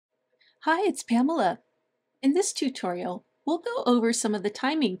Hi, it's Pamela. In this tutorial, we'll go over some of the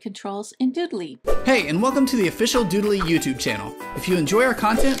timing controls in Doodly. Hey, and welcome to the official Doodly YouTube channel. If you enjoy our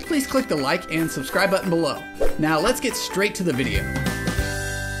content, please click the like and subscribe button below. Now let's get straight to the video.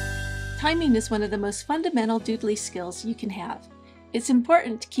 Timing is one of the most fundamental Doodly skills you can have. It's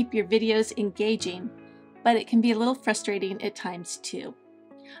important to keep your videos engaging, but it can be a little frustrating at times too.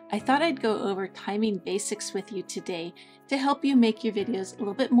 I thought I'd go over timing basics with you today to help you make your videos a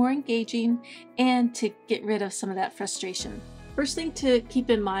little bit more engaging and to get rid of some of that frustration. First thing to keep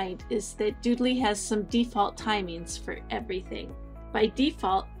in mind is that Doodly has some default timings for everything. By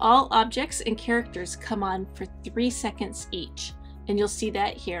default, all objects and characters come on for 3 seconds each, and you'll see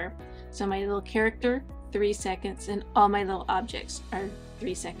that here. So my little character, 3 seconds, and all my little objects are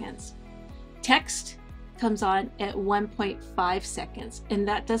 3 seconds. Text comes on at 1.5 seconds, and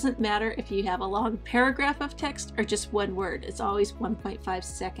that doesn't matter if you have a long paragraph of text or just one word. It's always 1.5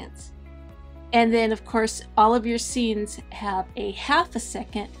 seconds. And then of course all of your scenes have a half a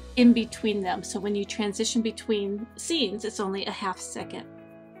second in between them, so when you transition between scenes it's only a half second.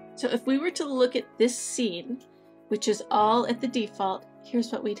 So if we were to look at this scene, which is all at the default,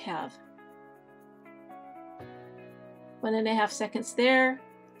 here's what we'd have. 1.5 seconds there,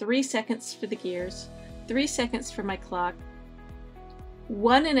 3 seconds for the gears, 3 seconds for my clock,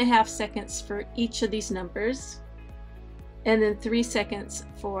 1.5 seconds for each of these numbers, and then 3 seconds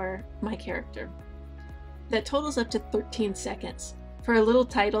for my character. That totals up to 13 seconds for a little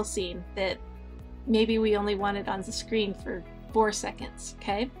title scene that maybe we only wanted on the screen for 4 seconds,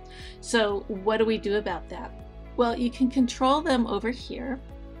 okay? So what do we do about that? Well, you can control them over here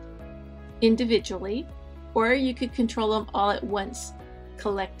individually, or you could control them all at once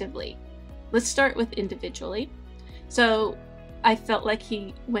collectively. Let's start with individually. So I felt like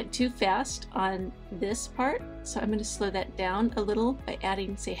he went too fast on this part, so I'm going to slow that down a little by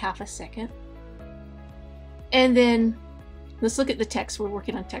adding, say, half a second. And then let's look at the text. We're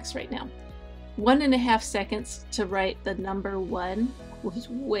working on text right now. 1.5 seconds to write the number 1 was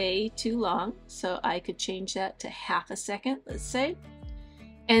way too long, so I could change that to half a second, let's say.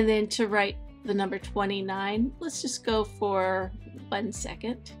 And then to write the number 29, let's just go for 1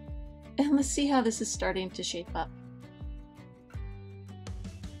 second. And let's see how this is starting to shape up.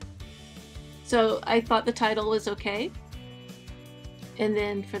 So I thought the title was okay. And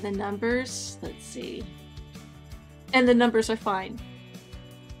then for the numbers, let's see. And the numbers are fine.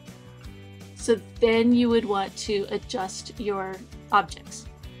 So then you would want to adjust your objects.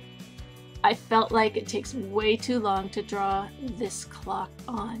 I felt like it takes way too long to draw this clock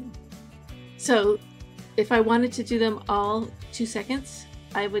on. So if I wanted to do them all 2 seconds,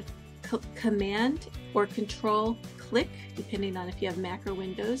 I would Command or Control click, depending on if you have Mac or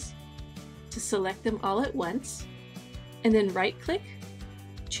Windows, to select them all at once, and then right click,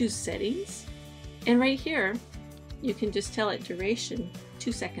 choose settings, and right here you can just tell it duration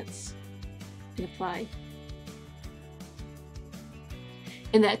 2 seconds and apply.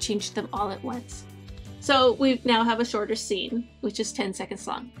 And that changed them all at once. So we now have a shorter scene, which is 10 seconds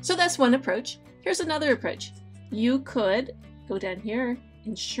long. So that's one approach. Here's another approach. You could go down here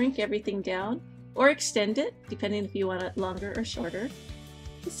and shrink everything down or extend it, depending if you want it longer or shorter.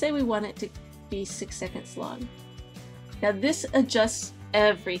 Let's say we want it to be 6 seconds long. Now this adjusts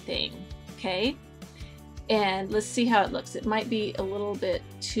everything, okay? And let's see how it looks. It might be a little bit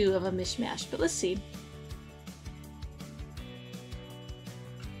too of a mishmash, but let's see.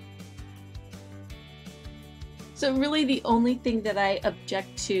 So really the only thing that I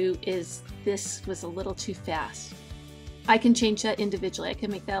object to is this was a little too fast. I can change that individually. I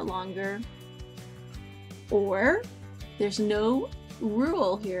can make that longer. Or there's no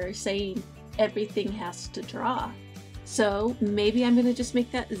rule here saying everything has to draw. So maybe I'm going to just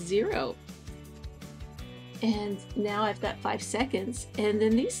make that 0. And now I've got 5 seconds, and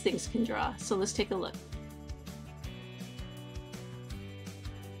then these things can draw. So let's take a look.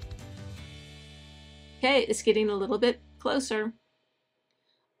 Okay, it's getting a little bit closer.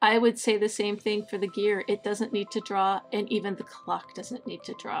 I would say the same thing for the gear. It doesn't need to draw, and even the clock doesn't need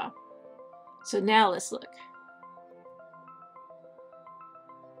to draw. So now let's look.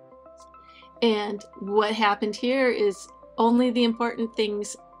 And what happened here is only the important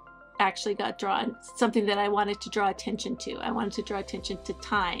things actually got drawn. Something that I wanted to draw attention to. I wanted to draw attention to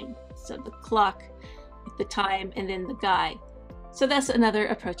time. So the clock, the time, and then the guy. So that's another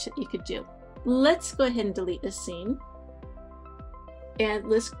approach that you could do. Let's go ahead and delete this scene. And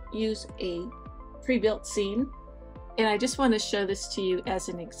let's use a pre-built scene. And I just want to show this to you as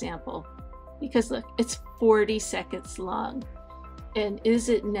an example. Because look, it's 40 seconds long. And is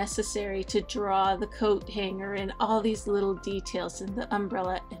it necessary to draw the coat hanger and all these little details and the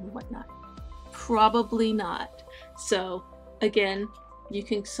umbrella and whatnot? Probably not. So again, you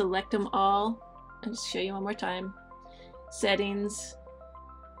can select them all. I'll just show you one more time. Settings,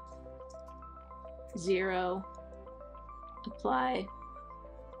 0, apply.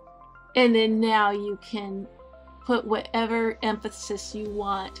 And then now you can put whatever emphasis you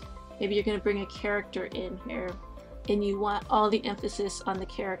want. Maybe you're going to bring a character in here and you want all the emphasis on the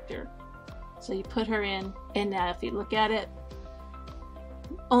character. So you put her in, and now if you look at it,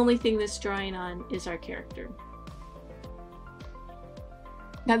 only thing that's drawing on is our character.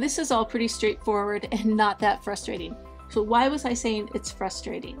 Now this is all pretty straightforward and not that frustrating. So why was I saying it's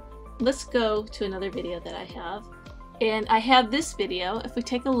frustrating? Let's go to another video that I have. And I have this video. If we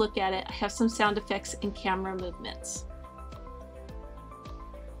take a look at it, I have some sound effects and camera movements.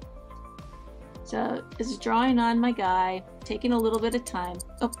 So it's drawing on my guy, taking a little bit of time.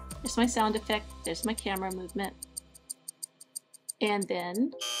 Oh, there's my sound effect, there's my camera movement. And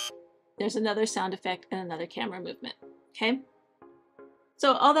then there's another sound effect and another camera movement, okay?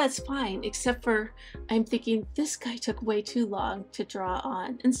 So all that's fine, except for I'm thinking this guy took way too long to draw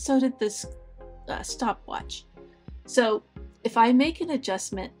on, and so did this stopwatch. So if I make an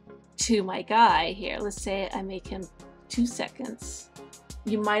adjustment to my guy here, let's say I make him 2 seconds,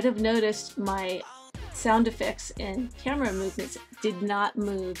 you might have noticed my sound effects and camera movements did not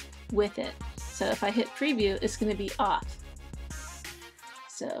move with it. So if I hit preview, it's going to be off.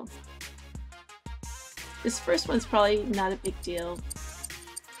 So this first one's probably not a big deal,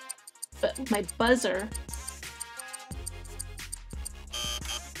 but my buzzer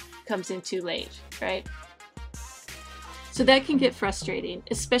comes in too late, right? So that can get frustrating,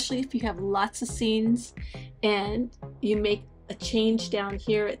 especially if you have lots of scenes and you make a change down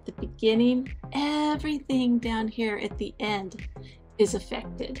here at the beginning. Everything down here at the end is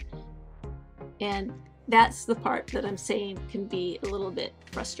affected. And that's the part that I'm saying can be a little bit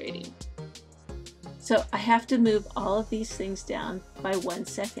frustrating. So I have to move all of these things down by 1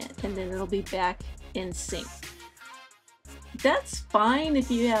 second, and then it'll be back in sync. That's fine if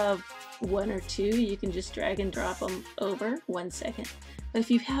you have 1 or 2, you can just drag and drop them over 1 second. But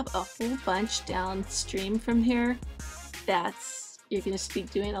if you have a whole bunch downstream from here, you're going to be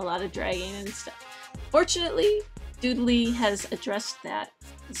doing a lot of dragging and stuff. Fortunately, Doodly has addressed that.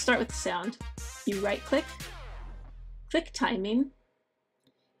 Let's start with the sound. You right click, click timing,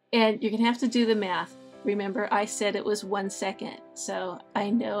 and you're going to have to do the math. Remember, I said it was 1 second, so I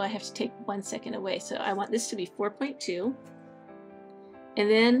know I have to take 1 second away. So I want this to be 4.2, and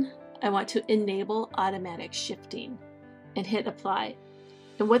then I want to enable automatic shifting and hit apply.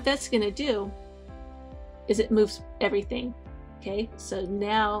 And what that's going to do is it moves everything. Okay, so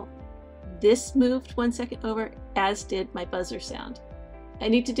now this moved 1 second over, as did my buzzer sound. I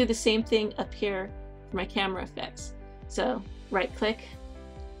need to do the same thing up here for my camera effects. So right click,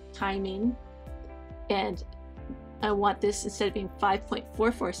 timing, and I want this, instead of being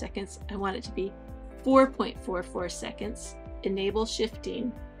 5.44 seconds, I want it to be 4.44 seconds. Enable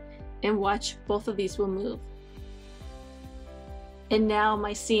shifting, and watch, both of these will move. And now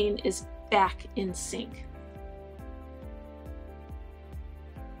my scene is back in sync.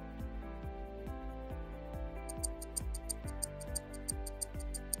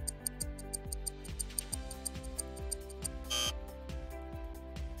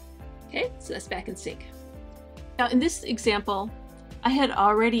 Okay, so that's back in sync. Now in this example, I had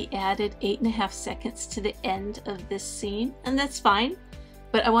already added 8.5 seconds to the end of this scene, and that's fine,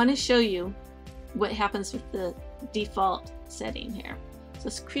 but I want to show you what happens with the default setting here. So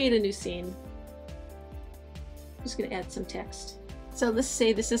let's create a new scene. I'm just going to add some text. So let's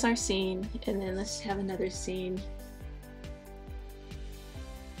say this is our scene, and then let's have another scene.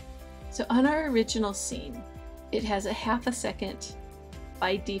 So on our original scene, it has a 1/2 second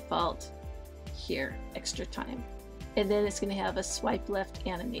by default here, extra time. And then it's going to have a swipe left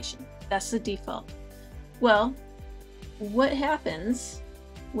animation. That's the default. Well, what happens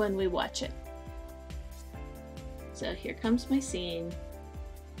when we watch it? So here comes my scene.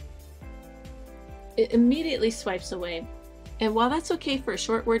 It immediately swipes away. And while that's okay for a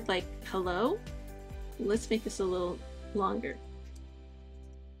short word like hello, let's make this a little longer.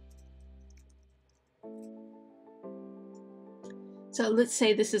 So let's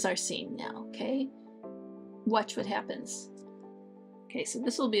say this is our scene now, okay? Watch what happens. Okay, so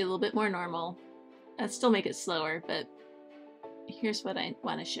this will be a little bit more normal. I'd still make it slower, but here's what I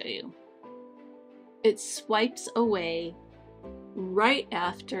want to show you. It swipes away right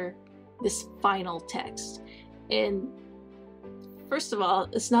after this final text. And first of all,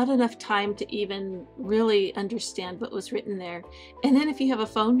 it's not enough time to even really understand what was written there. And then if you have a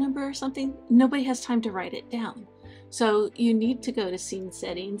phone number or something, nobody has time to write it down. So you need to go to scene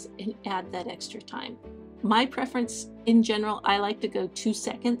settings and add that extra time. My preference in general, I like to go 2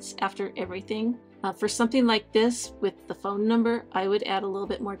 seconds after everything. For something like this with the phone number, I would add a little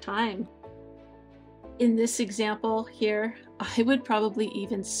bit more time. In this example here, I would probably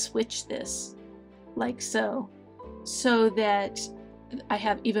even switch this like so that I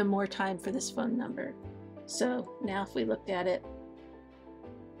have even more time for this phone number. So now if we looked at it,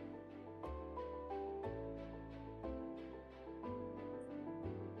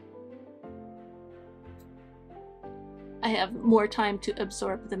 I have more time to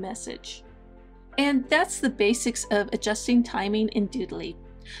absorb the message. And that's the basics of adjusting timing in Doodly.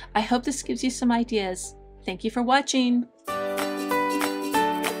 I hope this gives you some ideas. Thank you for watching.